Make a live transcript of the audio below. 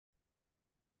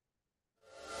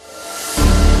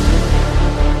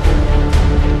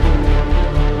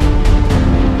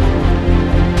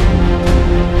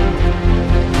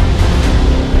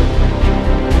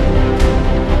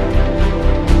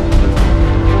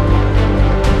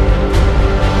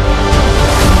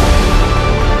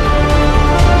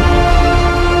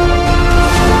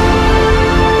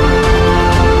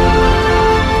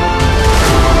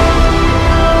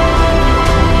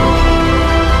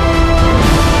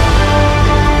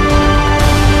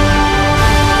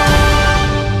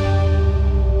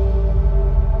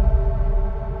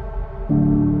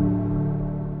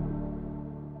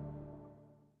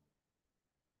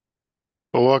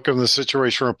welcome to the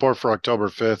Situation Report for October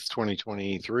 5th,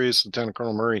 2023. It's Lieutenant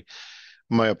Colonel Murray.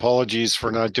 My apologies for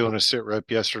not doing a sit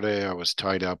rep yesterday. I was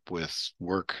tied up with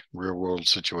work, real world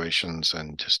situations,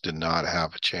 and just did not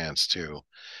have a chance to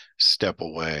step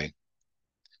away.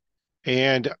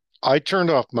 And I turned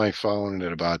off my phone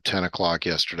at about 10 o'clock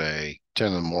yesterday, 10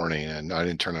 in the morning, and I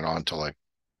didn't turn it on until like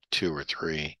 2 or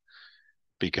 3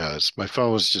 because my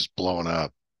phone was just blowing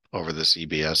up over this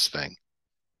EBS thing.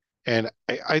 And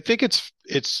I think it's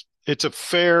it's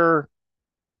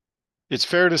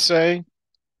fair to say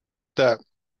that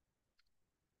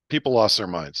people lost their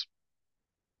minds.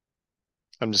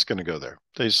 I'm just going to go there.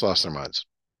 They just lost their minds.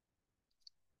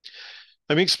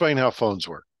 Let me explain how phones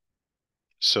work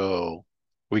so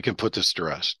we can put this to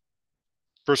rest.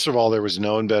 First of all, there was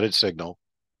no embedded signal,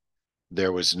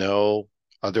 there was no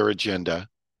other agenda.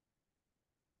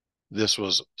 This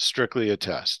was strictly a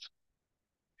test.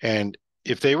 And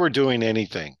if they were doing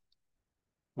anything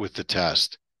with the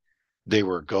test, they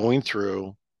were going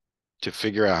through to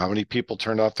figure out how many people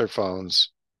turned off their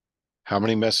phones, how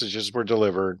many messages were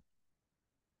delivered,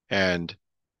 and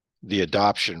the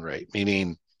adoption rate,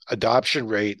 meaning adoption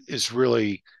rate is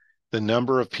really the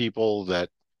number of people that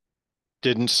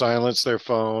didn't silence their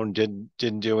phone,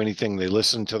 didn't do anything. They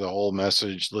listened to the whole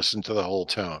message, listened to the whole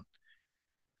tone.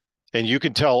 And you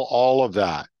can tell all of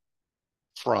that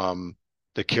from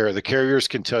the carrier. The carriers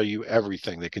can tell you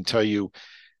everything. They can tell you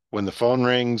when the phone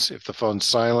rings, if the phone's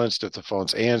silenced, if the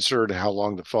phone's answered, how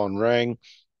long the phone rang,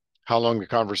 how long the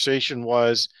conversation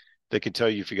was. They can tell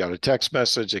you if you got a text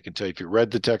message. They can tell you if you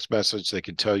read the text message. They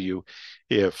can tell you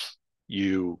if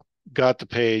you got the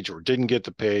page or didn't get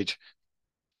the page,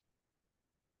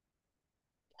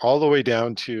 all the way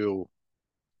down to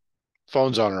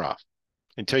phones on or off,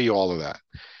 and tell you all of that.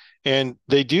 And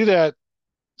they do that.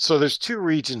 So there's two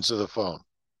regions of the phone.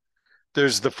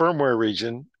 There's the firmware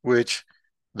region, which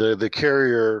the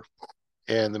carrier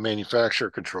and the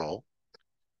manufacturer control.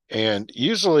 And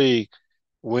usually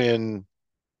when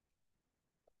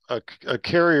a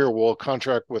carrier will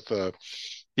contract with a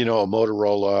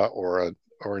Motorola or a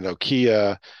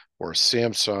Nokia or a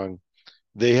Samsung,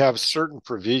 they have certain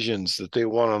provisions that they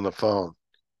want on the phone.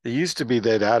 It used to be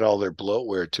they'd add all their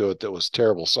bloatware to it that was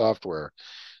terrible software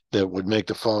that would make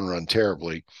the phone run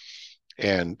terribly.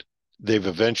 And they've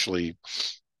eventually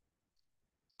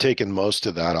taken most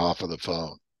of that off of the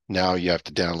phone. Now you have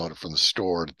to download it from the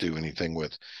store to do anything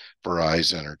with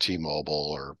Verizon or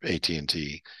T-Mobile or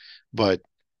AT&T. But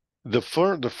the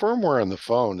firmware on the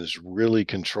phone is really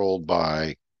controlled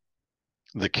by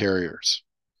the carriers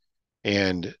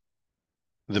and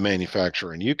the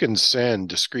manufacturer. And you can send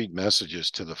discrete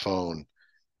messages to the phone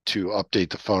to update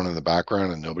the phone in the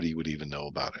background, and nobody would even know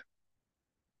about it.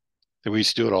 And we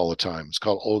used to do it all the time. It's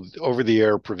called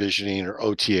over-the-air provisioning, or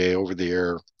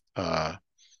OTA, uh,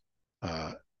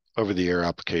 uh, over-the-air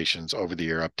applications,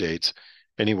 over-the-air updates.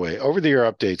 Anyway,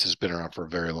 over-the-air updates has been around for a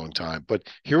very long time. But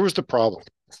here was the problem.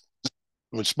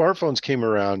 When smartphones came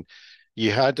around,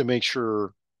 you had to make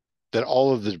sure that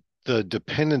all of the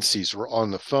dependencies were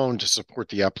on the phone to support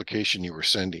the application you were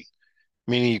sending.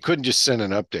 Meaning you couldn't just send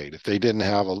an update. If they didn't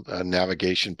have a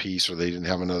navigation piece or they didn't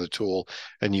have another tool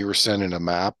and you were sending a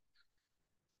map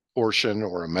portion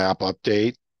or a map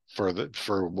update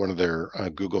for one of their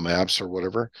Google Maps or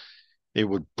whatever, it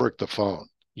would brick the phone.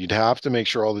 You'd have to make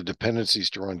sure all the dependencies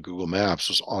to run Google Maps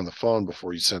was on the phone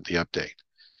before you sent the update.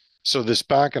 So this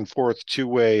back and forth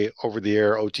two-way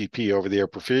over-the-air OTP, over-the-air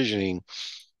provisioning,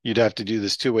 you'd have to do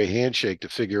this two-way handshake to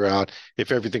figure out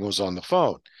if everything was on the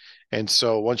phone. And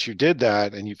so once you did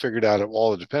that and you figured out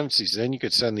all the dependencies, then you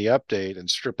could send the update and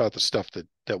strip out the stuff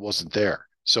that wasn't there.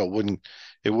 So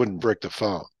it wouldn't brick the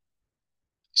phone.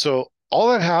 So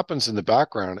all that happens in the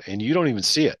background and you don't even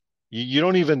see it. You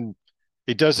don't even,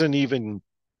 it doesn't even,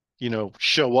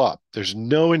 show up. There's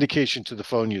no indication to the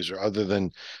phone user other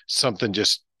than something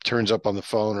just turns up on the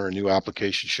phone or a new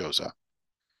application shows up.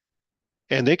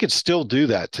 And they could still do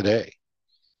that today.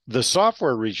 The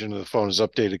software region of the phone is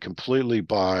updated completely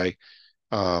by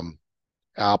um,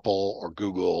 Apple or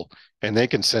Google, and they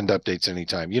can send updates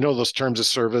anytime. You know those terms of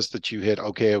service that you hit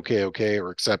okay, okay, okay, or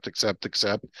accept, accept,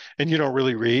 accept, and you don't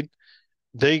really read.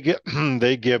 They get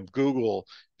they give Google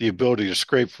the ability to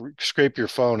scrape your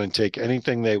phone and take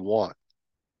anything they want,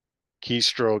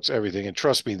 keystrokes, everything. And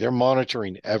trust me, they're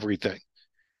monitoring everything.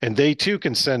 And they too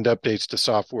can send updates to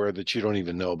software that you don't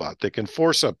even know about. They can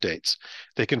force updates.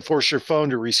 They can force your phone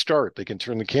to restart. They can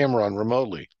turn the camera on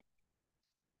remotely.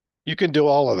 You can do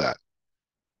all of that.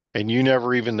 And you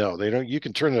never even know. They don't, you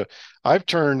can turn I've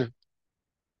turned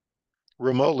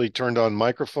on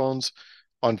microphones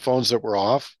on phones that were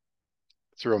off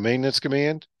through a maintenance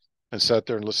command. and sat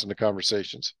there and listened to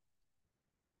conversations?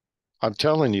 I'm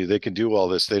telling you, they can do all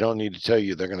this. They don't need to tell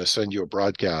you. They're going to send you a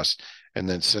broadcast and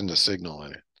then send a signal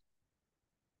in it.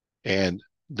 And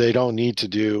they don't need to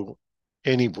do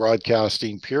any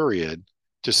broadcasting period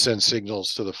to send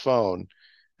signals to the phone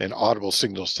and audible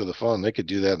signals to the phone. They could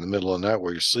do that in the middle of the night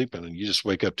while you're sleeping, and you just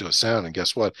wake up to a sound. And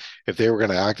guess what? If they were going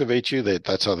to activate you,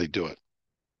 that's how they do it.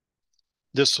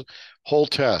 This whole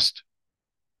test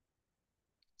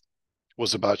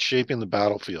was about shaping the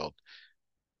battlefield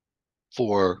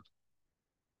for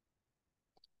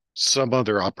some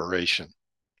other operation.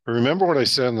 Remember what I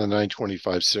said in the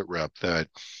 925 sit rep, that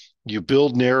you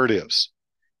build narratives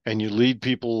and you lead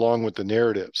people along with the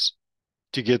narratives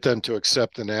to get them to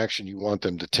accept an action you want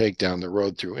them to take down the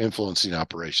road through influencing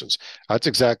operations. That's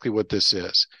exactly what this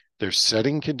is. They're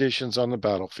setting conditions on the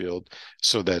battlefield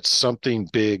so that something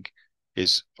big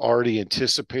is already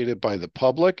anticipated by the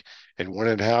public. And when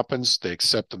it happens, they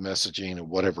accept the messaging and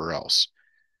whatever else.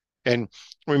 And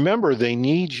remember, they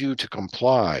need you to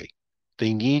comply.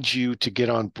 They need you to get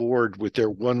on board with their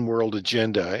one world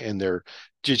agenda and their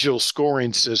digital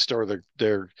scoring system, or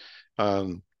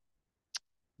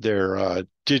their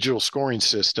digital scoring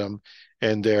system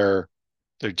and their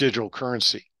digital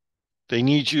currency. They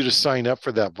need you to sign up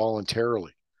for that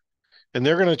voluntarily. And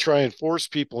they're going to try and force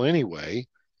people anyway,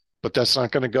 but that's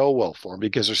not going to go well for them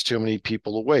because there's too many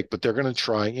people awake, but they're going to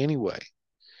try anyway.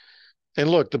 And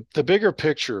look, the bigger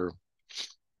picture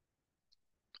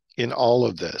in all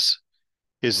of this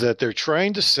is that they're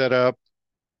trying to set up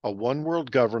a one world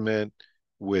government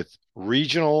with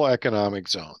regional economic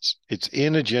zones. It's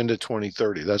in Agenda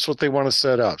 2030. That's what they want to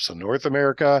set up. So North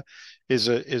America is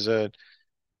a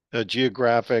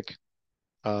geographic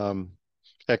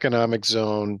economic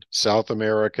zone. South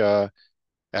America,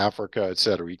 Africa, et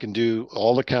cetera. You can do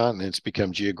all the continents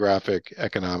become geographic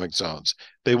economic zones.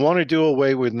 They want to do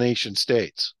away with nation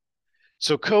states.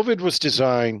 So COVID was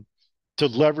designed to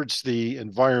leverage the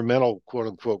environmental quote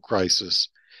unquote crisis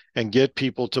and get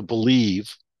people to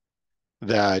believe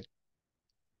that,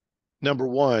 number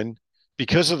one,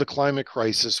 because of the climate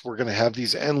crisis, we're going to have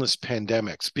these endless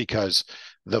pandemics because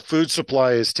the food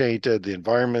supply is tainted, the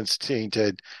environment's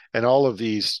tainted, and all of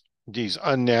these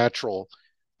unnatural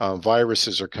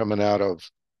viruses are coming out of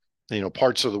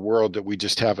parts of the world that we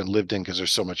just haven't lived in because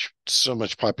there's so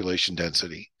much population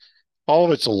density. All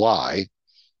of it's a lie,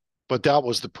 but that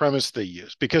was the premise they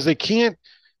used because they can't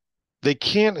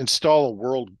install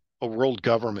a world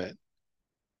government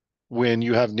when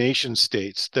you have nation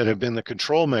states that have been the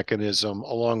control mechanism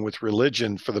along with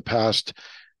religion for the past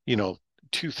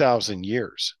 2000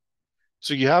 years.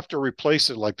 So you have to replace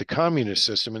it like the communist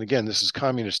system. And again, this is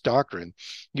communist doctrine.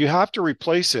 You have to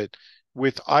replace it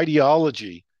with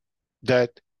ideology that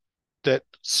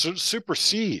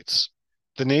supersedes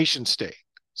the nation state.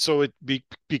 So it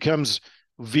becomes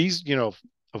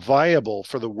viable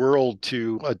for the world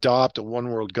to adopt a one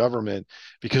world government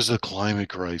because of the climate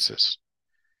crisis.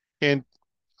 And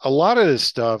a lot of this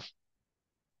stuff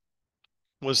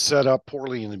was set up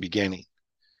poorly in the beginning.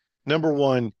 Number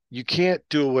one, you can't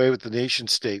do away with the nation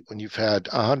state when you've had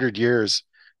 100 years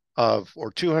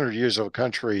or 200 years of a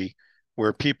country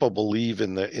where people believe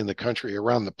in the country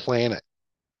around the planet.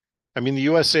 I mean, the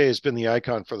USA has been the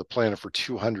icon for the planet for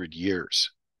 200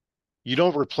 years. You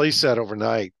don't replace that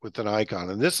overnight with an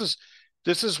icon. And this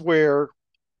is where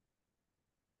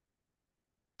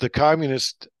the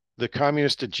communist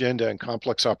agenda and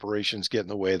complex operations get in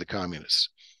the way of the communists.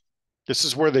 This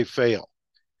is where they fail.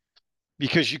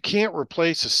 Because you can't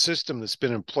replace a system that's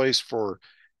been in place for,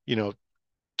 2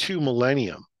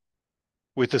 millennia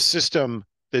with a system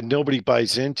that nobody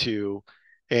buys into,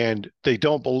 and they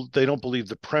don't believe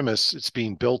the premise it's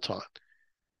being built on.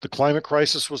 The climate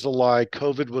crisis was a lie.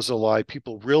 COVID was a lie.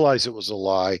 People realize it was a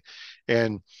lie.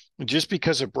 And just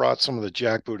because it brought some of the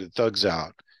jackbooted thugs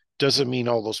out doesn't mean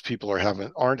all those people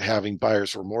aren't having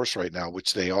buyer's remorse right now,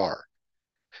 which they are.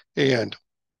 And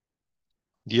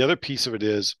the other piece of it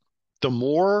is the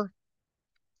more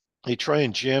they try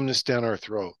and jam this down our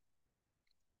throat,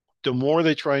 the more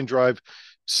they try and drive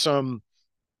some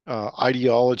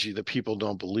ideology that people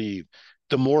don't believe,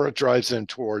 the more it drives them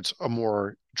towards a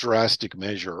more drastic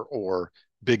measure or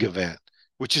big event,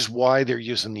 which is why they're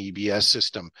using the EBS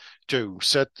system to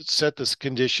set the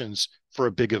conditions for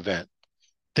a big event.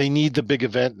 They need the big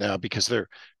event now because they're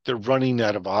running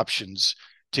out of options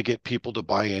to get people to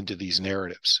buy into these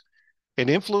narratives. And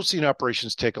influencing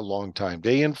operations take a long time.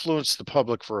 They influence the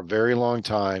public for a very long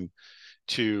time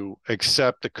to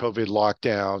accept the COVID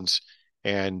lockdowns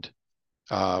and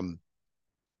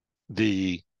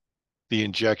the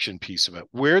injection piece of it.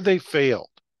 Where they failed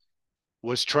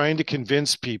was trying to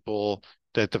convince people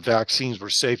that the vaccines were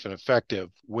safe and effective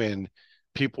when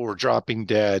people were dropping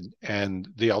dead, and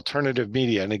the alternative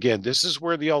media, and again, this is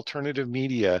where the alternative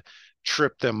media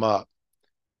tripped them up.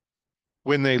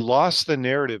 When they lost the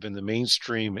narrative in the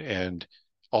mainstream and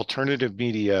alternative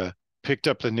media picked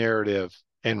up the narrative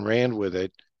and ran with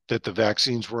it, that the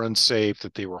vaccines were unsafe,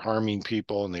 that they were harming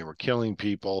people and they were killing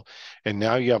people. And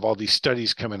now you have all these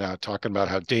studies coming out talking about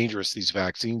how dangerous these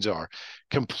vaccines are,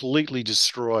 completely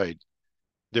destroyed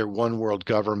their one world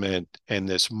government and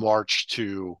this march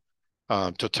to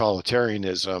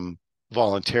totalitarianism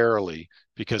voluntarily,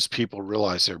 because people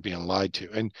realize they're being lied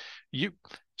to. And you,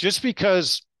 just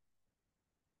because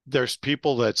there's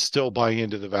people that still buy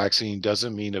into the vaccine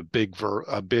doesn't mean a big part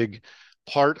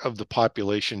of the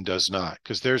population does not,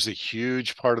 because there's a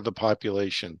huge part of the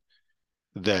population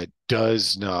that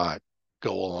does not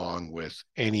go along with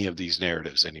any of these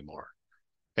narratives anymore,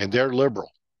 and they're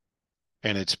liberal.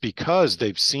 And it's because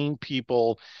they've seen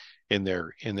people in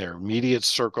their immediate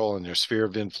circle and their sphere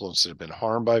of influence that have been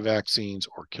harmed by vaccines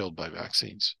or killed by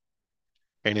vaccines.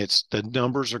 And it's the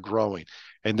numbers are growing,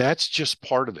 and that's just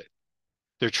part of it.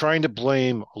 They're trying to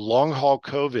blame long haul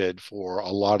COVID for a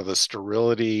lot of the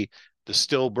sterility, the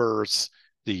stillbirths,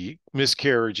 the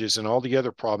miscarriages, and all the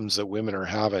other problems that women are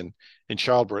having in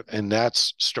childbirth. And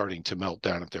that's starting to melt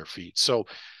down at their feet. So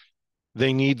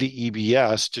they need the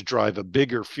EBS to drive a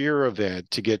bigger fear event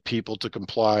to get people to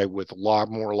comply with a lot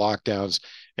more lockdowns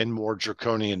and more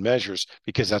draconian measures,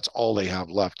 because that's all they have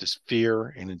left is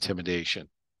fear and intimidation.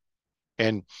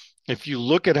 And if you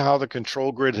look at how the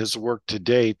control grid has worked to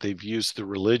date, they've used the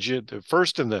religion,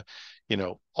 first in the,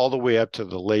 all the way up to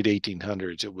the late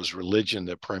 1800s, it was religion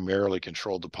that primarily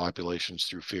controlled the populations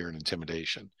through fear and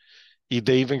intimidation.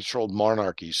 They even controlled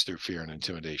monarchies through fear and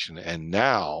intimidation. And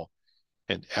now,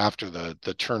 and after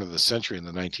the turn of the century in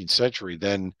the 19th century,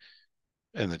 then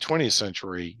in the 20th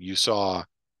century, you saw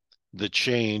the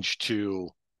change to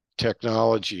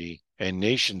technology and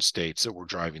nation states that were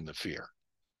driving the fear.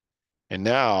 And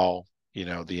now,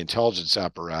 the intelligence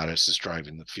apparatus is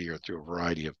driving the fear through a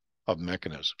variety of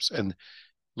mechanisms. And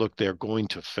look, they're going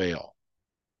to fail.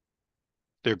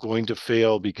 They're going to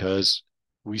fail because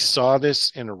we saw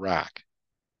this in Iraq.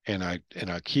 And I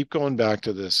keep going back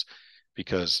to this,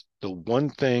 because the one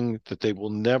thing that they will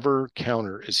never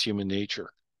counter is human nature.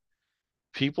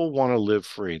 People want to live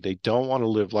free. They don't want to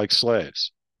live like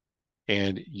slaves.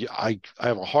 And I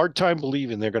have a hard time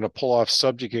believing they're going to pull off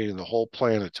subjugating the whole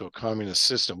planet to a communist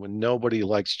system when nobody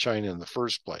likes China in the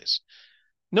first place.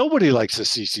 Nobody likes the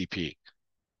CCP.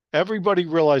 Everybody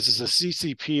realizes the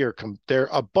CCP they're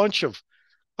a bunch of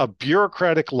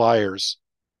bureaucratic liars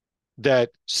that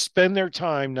spend their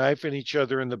time knifing each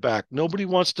other in the back. Nobody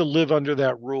wants to live under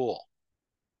that rule.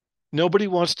 Nobody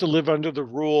wants to live under the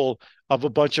rule of a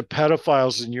bunch of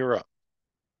pedophiles in Europe.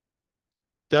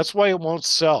 That's why it won't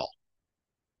sell.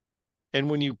 And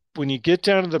when you get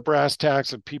down to the brass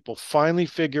tacks and people finally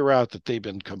figure out that they've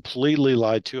been completely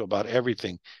lied to about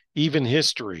everything, even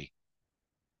history,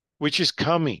 which is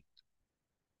coming,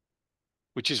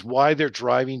 which is why they're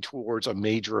driving towards a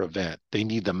major event. They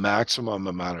need the maximum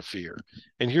amount of fear.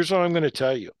 And here's what I'm going to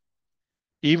tell you.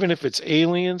 Even if it's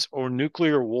aliens or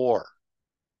nuclear war,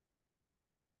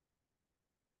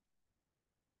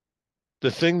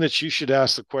 the thing that you should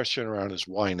ask the question around is,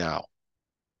 why now?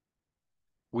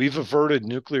 We've averted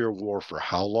nuclear war for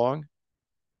how long?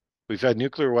 We've had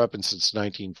nuclear weapons since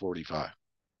 1945.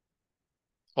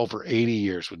 Over 80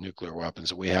 years with nuclear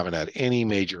weapons, and we haven't had any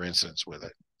major incidents with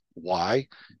it. Why?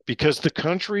 Because the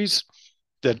countries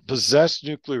that possess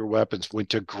nuclear weapons went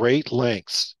to great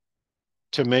lengths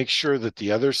to make sure that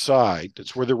the other side,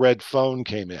 that's where the red phone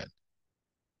came in,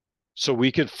 so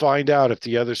we could find out if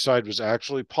the other side was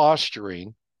actually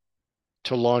posturing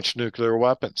to launch nuclear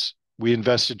weapons. We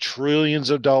invested trillions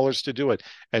of dollars to do it.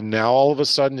 And now all of a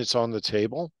sudden it's on the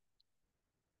table.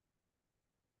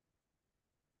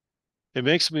 It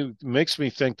makes me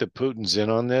think that Putin's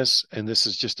in on this. And this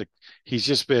is he's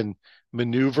just been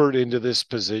maneuvered into this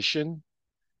position.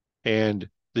 And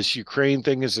this Ukraine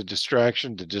thing is a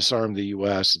distraction to disarm the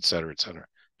US, et cetera, et cetera.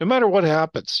 No matter what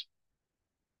happens,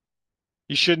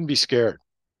 you shouldn't be scared,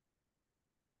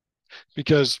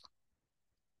 because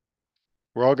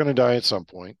we're all going to die at some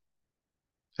point.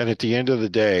 And at the end of the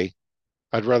day,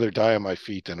 I'd rather die on my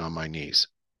feet than on my knees.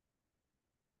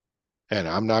 And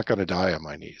I'm not going to die on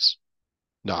my knees.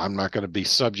 No, I'm not going to be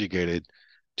subjugated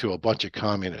to a bunch of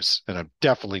communists. And I'm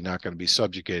definitely not going to be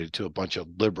subjugated to a bunch of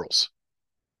liberals.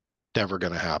 Never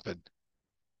going to happen.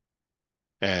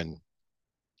 And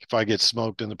if I get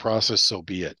smoked in the process, so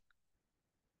be it.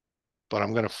 But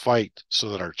I'm going to fight so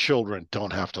that our children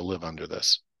don't have to live under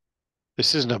this.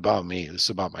 This isn't about me. This is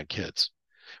about my kids.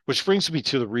 Which brings me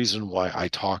to the reason why I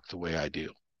talk the way I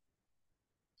do.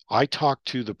 I talk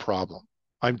to the problem.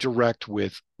 I'm direct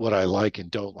with what I like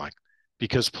and don't like,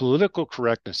 because political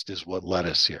correctness is what led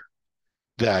us here.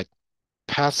 That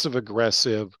passive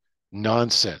aggressive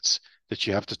nonsense that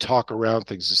you have to talk around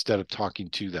things instead of talking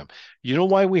to them. You know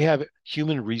why we have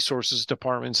human resources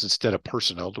departments instead of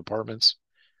personnel departments?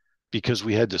 Because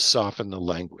we had to soften the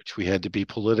language. We had to be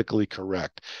politically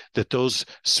correct, that those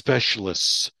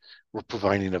specialists were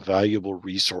providing a valuable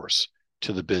resource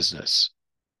to the business.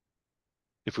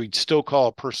 If we'd still call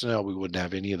it personnel, we wouldn't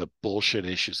have any of the bullshit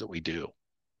issues that we do.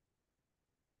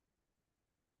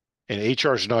 And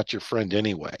HR is not your friend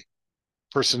anyway.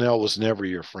 Personnel was never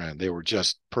your friend. They were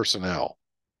just personnel.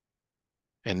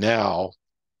 And now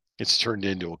it's turned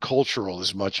into a cultural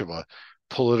as much of a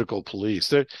political police.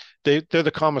 They're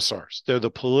the commissars. They're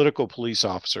the political police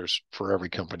officers for every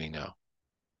company now.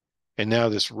 And now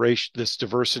this race, this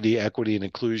diversity, equity, and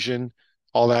inclusion,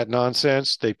 all that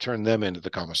nonsense, they've turned them into the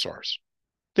commissars.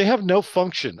 They have no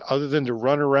function other than to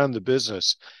run around the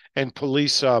business and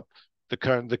police up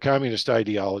the communist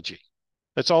ideology.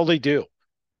 That's all they do.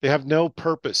 They have no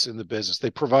purpose in the business. They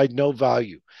provide no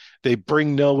value. They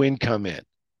bring no income in.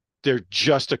 They're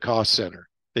just a cost center.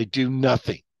 They do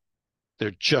nothing.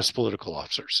 They're just political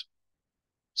officers.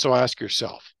 So ask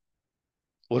yourself,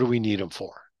 what do we need them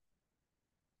for?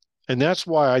 And that's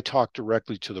why I talk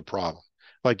directly to the problem.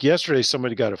 Like yesterday,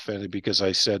 somebody got offended because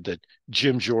I said that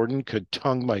Jim Jordan could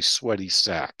tongue my sweaty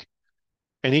sack.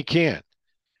 And he can.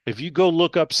 If you go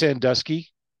look up Sandusky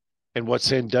and what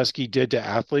Sandusky did to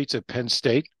athletes at Penn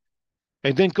State,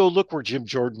 and then go look where Jim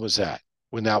Jordan was at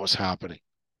when that was happening,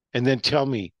 and then tell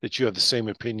me that you have the same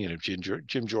opinion of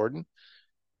Jim Jordan,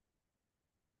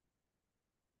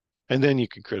 and then you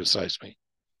can criticize me.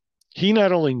 He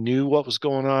not only knew what was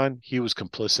going on, he was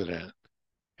complicit in it.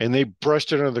 And they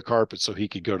brushed it under the carpet so he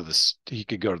could go to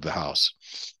the house.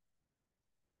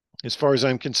 As far as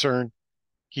I'm concerned,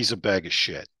 he's a bag of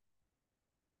shit.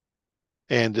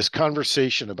 And this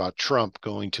conversation about Trump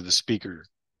going to the speaker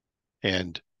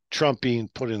and Trump being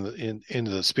put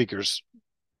into the speaker's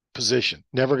position,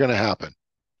 never going to happen.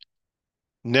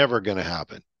 Never going to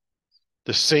happen.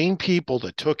 The same people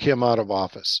that took him out of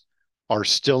office are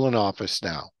still in office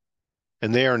now,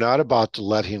 and they are not about to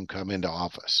let him come into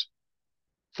office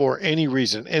for any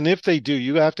reason. And if they do,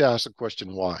 you have to ask the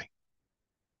question why.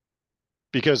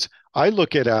 Because I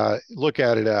look at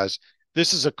it as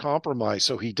this is a compromise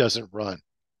so he doesn't run.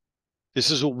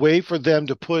 This is a way for them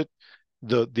to put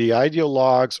the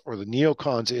ideologues or the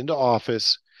neocons into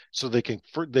office so they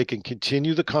can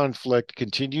continue the conflict,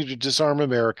 continue to disarm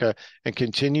America, and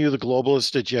continue the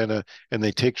globalist agenda, and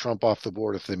they take Trump off the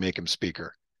board if they make him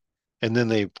speaker. And then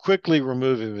they quickly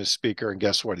remove him as speaker, and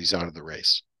guess what? He's out of the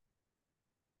race.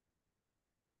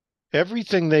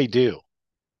 Everything they do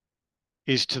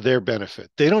is to their benefit.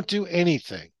 They don't do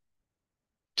anything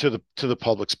to the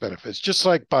public's benefits. Just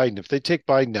like Biden, if they take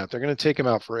Biden out, they're going to take him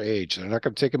out for age. They're not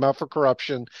going to take him out for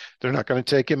corruption. They're not going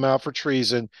to take him out for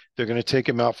treason. They're going to take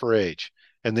him out for age.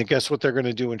 And then guess what they're going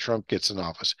to do when Trump gets in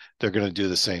office? They're going to do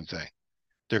the same thing.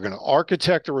 They're going to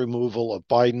architect the removal of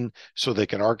Biden so they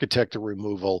can architect the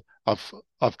removal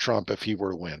of Trump if he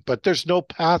were to win. But there's no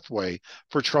pathway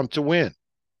for Trump to win.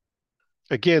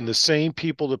 Again, the same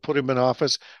people that put him in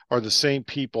office are the same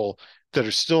people that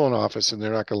are still in office, and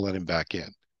they're not going to let him back in.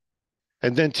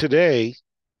 And then today,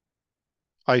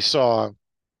 I saw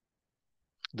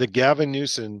that Gavin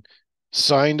Newsom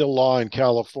signed a law in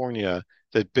California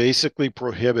that basically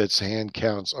prohibits hand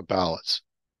counts of ballots.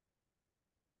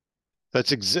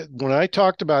 When I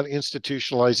talked about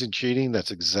institutionalizing cheating,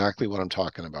 that's exactly what I'm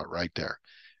talking about right there.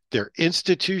 They're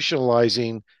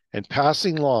institutionalizing and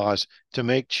passing laws to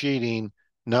make cheating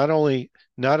not only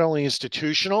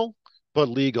institutional, but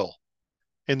legal.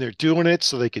 And they're doing it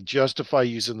so they can justify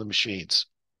using the machines.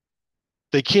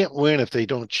 They can't win if they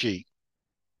don't cheat.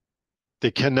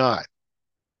 They cannot,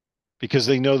 because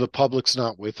they know the public's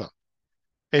not with them.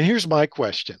 And here's my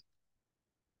question.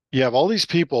 You have all these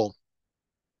people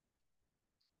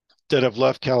that have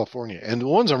left California, and the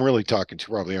ones I'm really talking to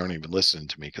probably aren't even listening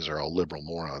to me because they're all liberal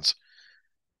morons.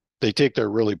 They take their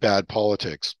really bad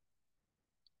politics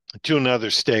to another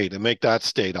state and make that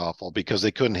state awful because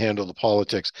they couldn't handle the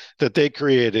politics that they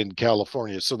created in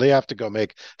California. So they have to go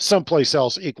make someplace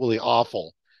else equally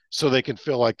awful so they can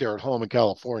feel like they're at home in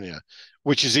California,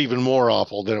 which is even more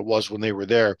awful than it was when they were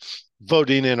there,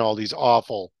 voting in all these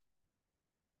awful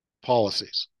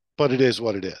policies. But it is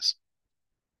what it is.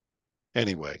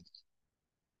 Anyway,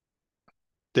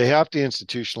 they have to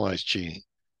institutionalize cheating.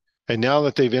 And now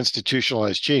that they've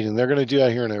institutionalized cheating, they're going to do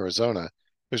that here in Arizona.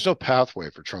 There's no pathway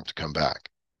for Trump to come back.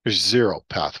 There's zero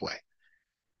pathway.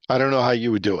 I don't know how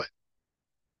you would do it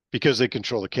because they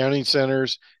control the counting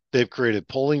centers. They've created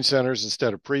polling centers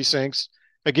instead of precincts.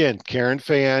 Again, Karen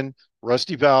Fann,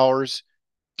 Rusty Bowers,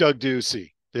 Doug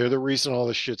Ducey. They're the reason all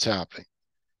this shit's happening.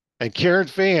 And Karen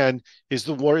Fann is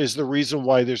the reason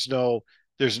why there's no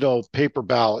paper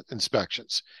ballot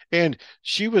inspections. And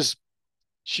she was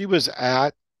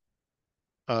at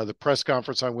the press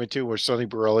conference I went to where Sonny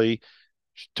Borelli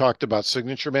talked about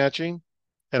signature matching,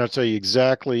 and I'll tell you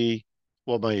exactly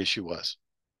what my issue was.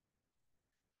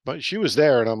 But she was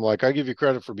there, and I'm like, I give you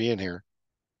credit for being here,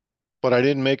 but I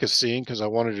didn't make a scene because I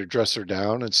wanted to dress her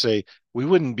down and say we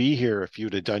wouldn't be here if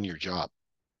you'd have done your job.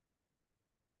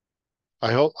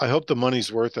 I hope the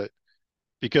money's worth it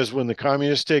because when the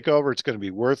communists take over, it's going to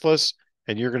be worthless,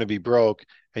 and you're going to be broke,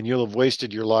 and you'll have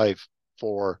wasted your life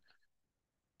for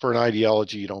for an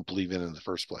ideology you don't believe in the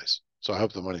first place. So I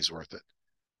hope the money's worth it.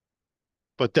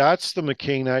 But that's the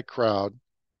McCainite crowd.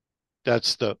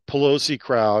 That's the Pelosi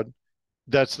crowd.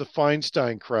 That's the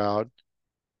Feinstein crowd.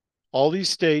 All these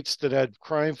states that had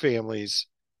crime families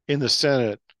in the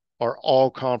Senate are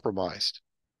all compromised.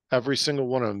 Every single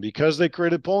one of them. Because they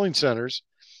created polling centers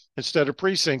instead of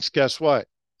precincts, guess what?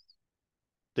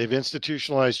 They've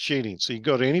institutionalized cheating. So you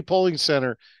go to any polling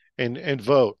center and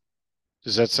vote.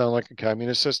 Does that sound like a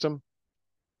communist system?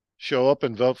 Show up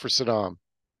and vote for Saddam.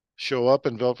 Show up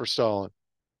and vote for Stalin.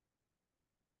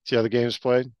 See how the game's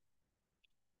played?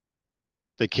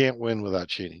 They can't win without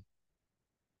cheating.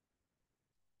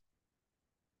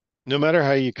 No matter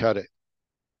how you cut it,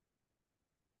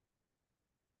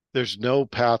 there's no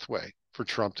pathway for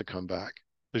Trump to come back.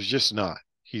 There's just not.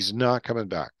 He's not coming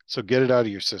back. So get it out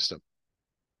of your system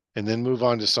and then move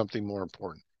on to something more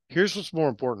important. Here's what's more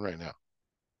important right now: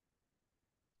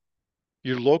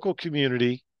 your local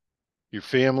community, your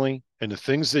family, and the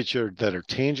things that are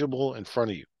tangible in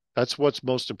front of you. That's what's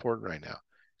most important right now.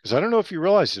 Because I don't know if you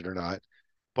realize it or not,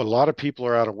 but a lot of people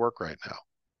are out of work right now.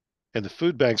 And the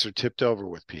food banks are tipped over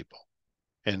with people.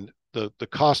 And the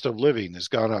cost of living has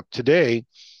gone up. Today,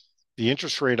 the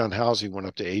interest rate on housing went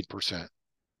up to 8%.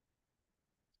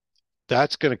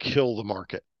 That's going to kill the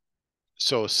market.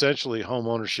 So essentially, home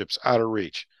ownership's out of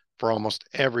reach for almost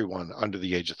everyone under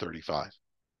the age of 35.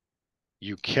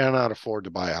 You cannot afford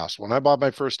to buy a house. When I bought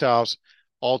my first house,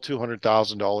 all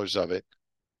 $200,000 of it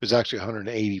was actually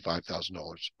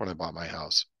 $185,000 when I bought my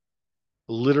house.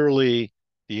 Literally,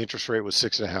 the interest rate was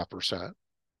 6.5%.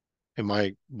 And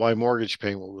my mortgage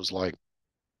payment was like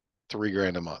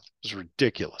 $3,000 a month. It was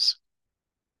ridiculous.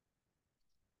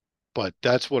 But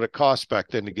that's what it cost back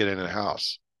then to get in a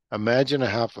house. Imagine a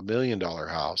 $500,000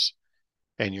 house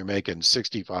and you're making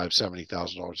 $65,000,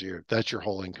 $70,000 a year. That's your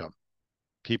whole income.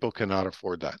 People cannot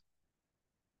afford that.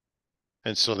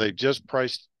 And so they just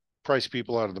price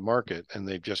people out of the market, and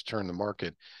they've just turned the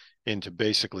market into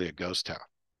basically a ghost town.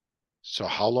 So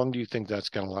how long do you think that's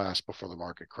going to last before the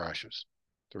market crashes?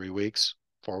 3 weeks,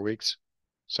 4 weeks?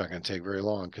 It's not going to take very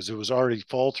long because it was already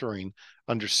faltering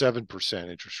under 7%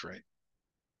 interest rate.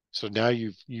 So now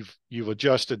you've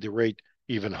adjusted the rate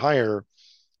even higher,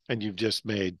 and you've just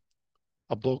made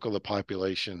a bulk of the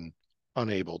population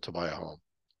unable to buy a home.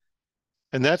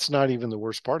 And that's not even the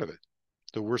worst part of it.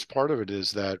 The worst part of it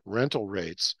is that rental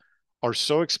rates are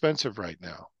so expensive right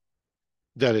now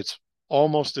that it's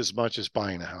almost as much as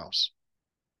buying a house.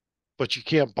 But you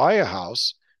can't buy a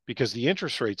house because the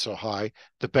interest rate's so high,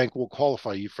 the bank will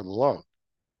qualify you for the loan.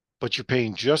 But you're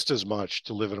paying just as much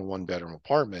to live in a one-bedroom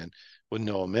apartment with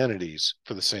no amenities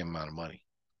for the same amount of money.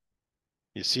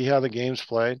 You see how the game's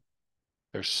played?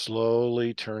 They're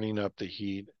slowly turning up the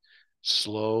heat,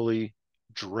 slowly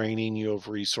draining you of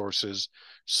resources,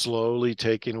 slowly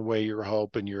taking away your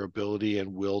hope and your ability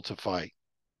and will to fight.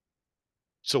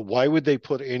 So why would they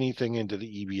put anything into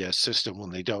the EBS system when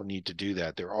they don't need to do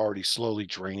that? They're already slowly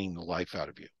draining the life out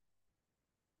of you.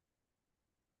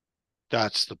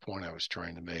 That's the point I was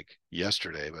trying to make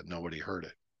yesterday, but nobody heard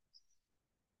it.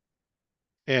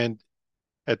 And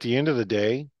at the end of the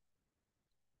day,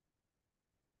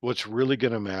 what's really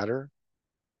going to matter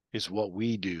is what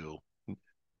we do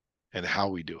and how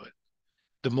we do it.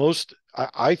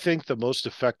 I think the most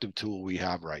effective tool we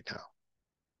have right now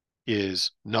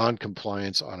is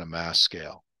non-compliance on a mass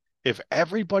scale. If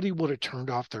everybody would have turned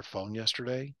off their phone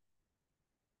yesterday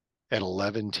at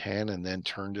 11:10 and then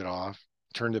turned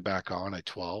it back on at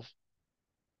 12,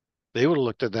 they would have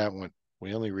looked at that and went,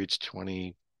 we only reached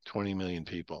 20 million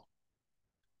people.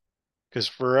 Because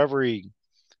for every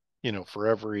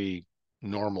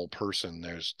normal person,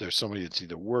 there's somebody that's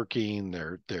either working,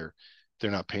 they're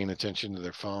not paying attention to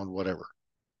their phone, whatever.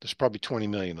 There's probably 20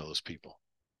 million of those people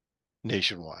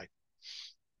nationwide.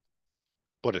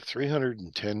 But if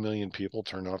 310 million people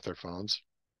turn off their phones,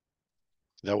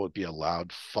 that would be a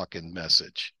loud fucking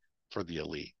message for the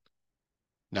elite.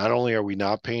 Not only are we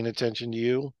not paying attention to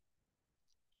you,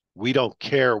 we don't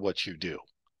care what you do.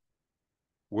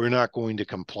 We're not going to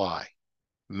comply.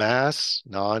 Mass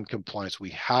non-compliance.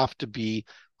 We have to be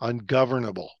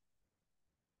ungovernable.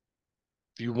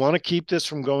 If you want to keep this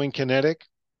from going kinetic,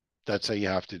 that's how you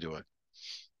have to do it.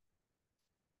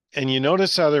 And you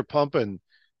notice how they're pumping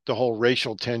the whole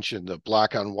racial tension, the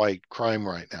black on white crime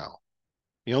right now.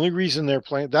 The only reason they're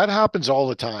playing that happens all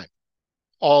the time.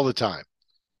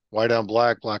 White on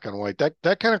black, black on white.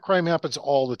 That kind of crime happens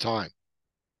all the time.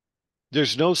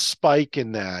 There's no spike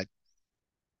in that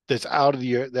that's out of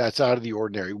the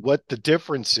ordinary. What the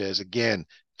difference is, again,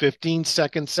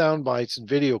 15-second sound bites and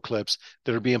video clips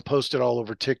that are being posted all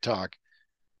over TikTok,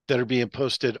 that are being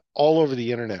posted all over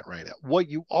the internet right now. What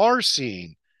you are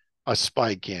seeing a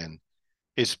spike in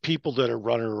is people that are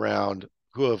running around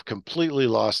who have completely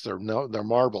lost their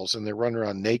marbles, and they're running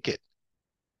around naked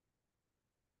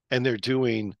and they're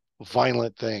doing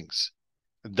violent things.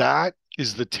 That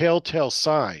is the telltale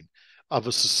sign of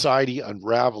a society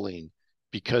unraveling,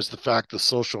 because the fact the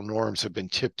social norms have been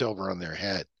tipped over on their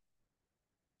head.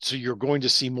 So you're going to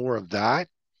see more of that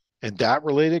and that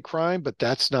related crime, but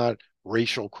that's not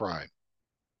racial crime.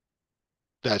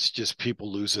 That's just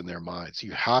people losing their minds.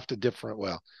 You have to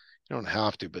well, you don't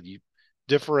have to, but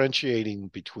differentiating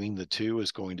between the two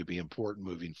is going to be important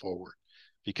moving forward,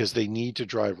 because they need to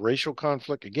drive racial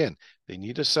conflict. Again, they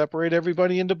need to separate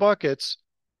everybody into buckets.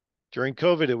 During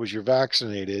COVID, it was you're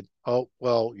vaccinated. Oh,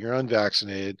 well, you're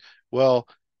unvaccinated. Well,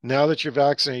 now that you're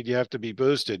vaccinated, you have to be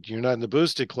boosted. You're not in the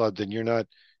boosted club, then you're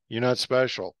not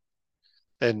special.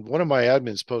 And one of my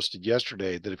admins posted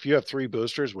yesterday that if you have 3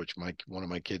 boosters, which one of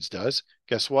my kids does,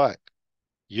 guess what?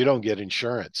 You don't get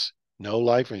insurance. No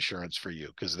life insurance for you,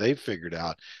 because they've figured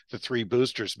out the 3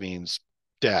 boosters means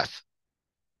death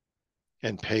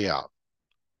and payout.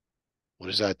 What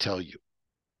does that tell you?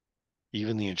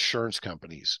 Even the insurance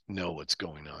companies know what's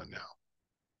going on now.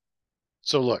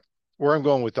 So look, where I'm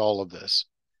going with all of this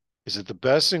is that the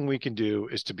best thing we can do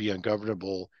is to be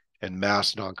ungovernable and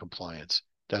mass noncompliance.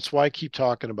 That's why I keep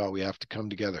talking about we have to come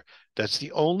together. That's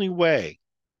the only way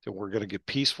that we're going to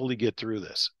peacefully get through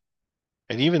this.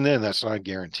 And even then, that's not a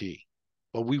guarantee.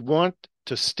 But we want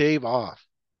to stave off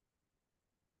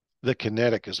the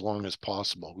kinetic as long as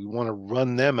possible. We want to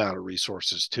run them out of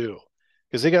resources too,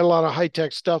 because they got a lot of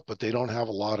high-tech stuff, but they don't have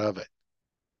a lot of it.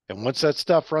 And once that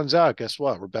stuff runs out, guess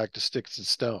what? We're back to sticks and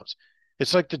stones.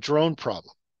 It's like the drone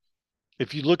problem.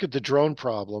 If you look at the drone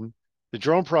problem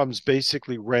is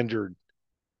basically rendered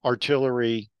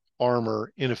artillery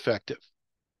armor ineffective,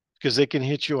 because they can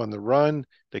hit you on the run.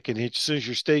 They can hit you as soon as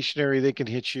you're stationary. They can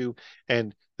hit you,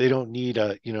 and they don't need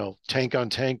a tank on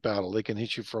tank battle. They can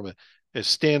hit you from a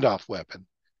standoff weapon.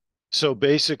 So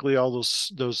basically, all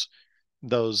those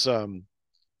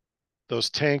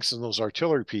tanks and those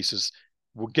artillery pieces,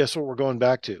 well, guess what we're going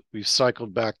back to? We've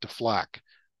cycled back to flak.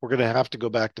 We're going to have to go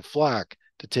back to flak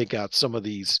to take out some of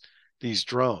these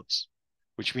drones,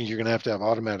 which means you're going to have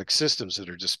automatic systems that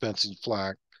are dispensing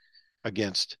flak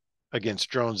against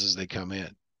drones as they come in.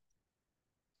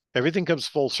 Everything comes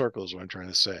full circle is what I'm trying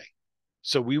to say.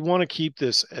 So we want to keep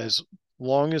this as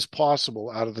long as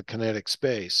possible out of the kinetic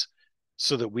space,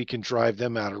 so that we can drive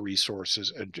them out of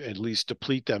resources and at least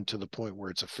deplete them to the point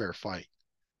where it's a fair fight.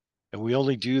 And we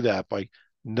only do that by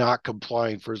not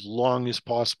complying for as long as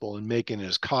possible and making it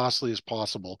as costly as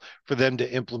possible for them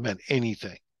to implement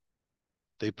anything.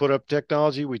 They put up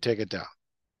technology, we take it down.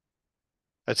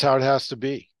 That's how it has to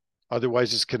be.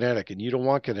 Otherwise, it's kinetic, and you don't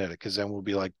want kinetic, because then we'll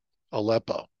be like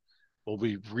Aleppo. We'll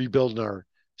be rebuilding our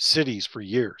cities for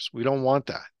years. We don't want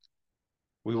that.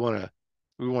 We want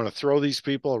to throw these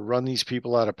people, run these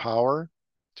people out of power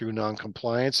through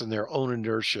noncompliance and their own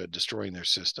inertia destroying their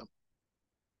system.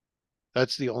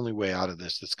 That's the only way out of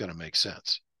this that's going to make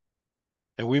sense.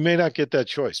 And we may not get that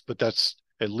choice, but that's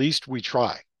at least we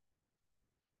try.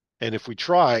 And if we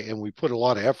try and we put a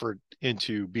lot of effort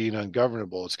into being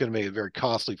ungovernable, it's going to make it very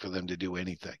costly for them to do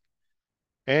anything.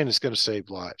 And it's going to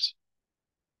save lives.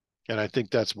 And I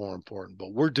think that's more important.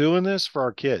 But we're doing this for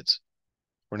our kids.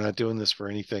 We're not doing this for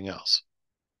anything else.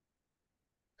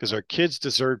 Because our kids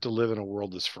deserve to live in a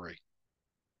world that's free.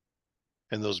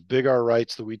 And those big R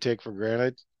rights that we take for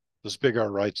granted, those big R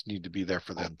rights need to be there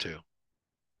for them too.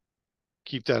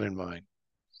 Keep that in mind.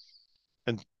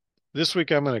 And this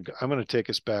week I'm gonna take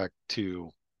us back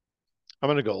to, I'm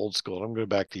gonna go old school. I'm going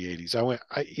back to the 80s.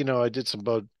 I did some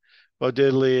Bo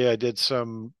Diddley. I did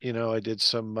some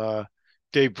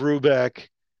Dave Brubeck.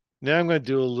 Now I'm going to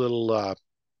do a little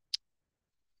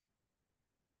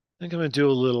think I'm gonna do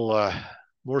a little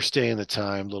more Stay in the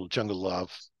Time, a little Jungle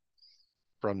Love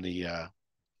from the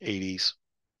 80s.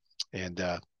 And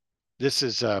this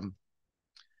is I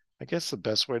guess the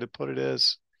best way to put it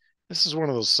is this is one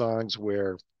of those songs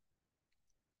where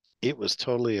it was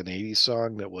totally an 80s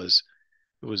song that was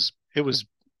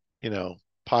you know,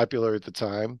 popular at the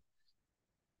time,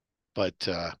 but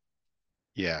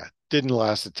yeah, didn't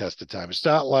last the test of time. It's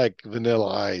not like Vanilla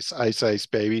Ice, Ice Ice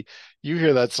Baby. You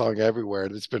hear that song everywhere,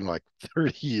 and it's been like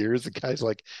 30 years. The guy's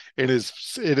like in his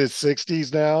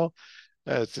 60s now.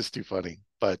 It's just too funny.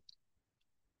 But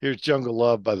here's Jungle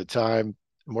Love by the time,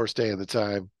 more Stay in the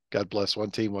Time. God bless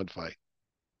one team, one fight.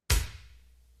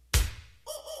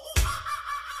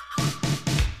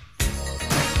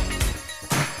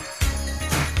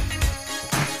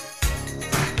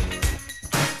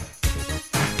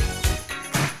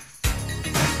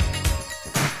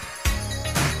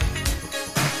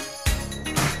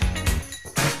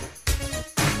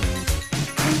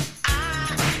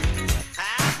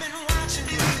 I've been watching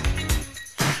you.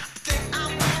 Think I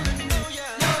wanna know ya.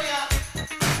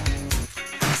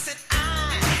 I said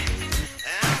I'm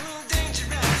a little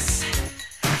dangerous.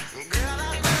 Girl,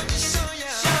 I'd love to show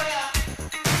ya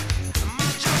my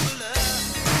jungle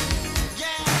love.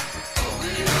 Yeah.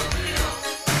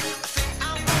 I think I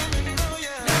wanna know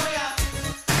ya.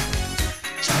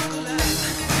 Jungle love.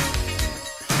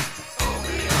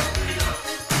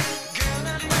 Girl,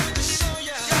 I'd love to show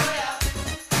ya.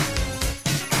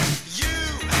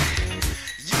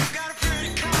 You got a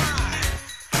pretty car.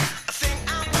 I think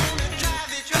I wanna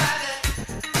drive it.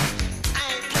 I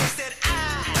ain't place that I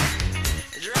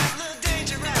drive a little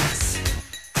dangerous.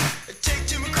 Take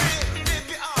to my crib, rip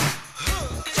you off.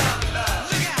 Look out.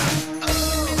 I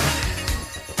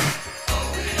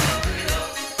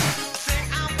think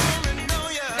I wanna know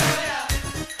ya.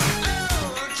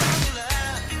 Jungle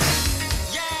love.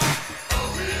 Yeah.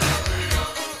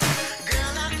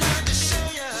 Girl, I'd love to show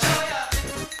ya.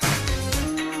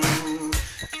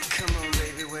 Come on,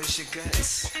 baby, where's your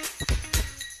guts?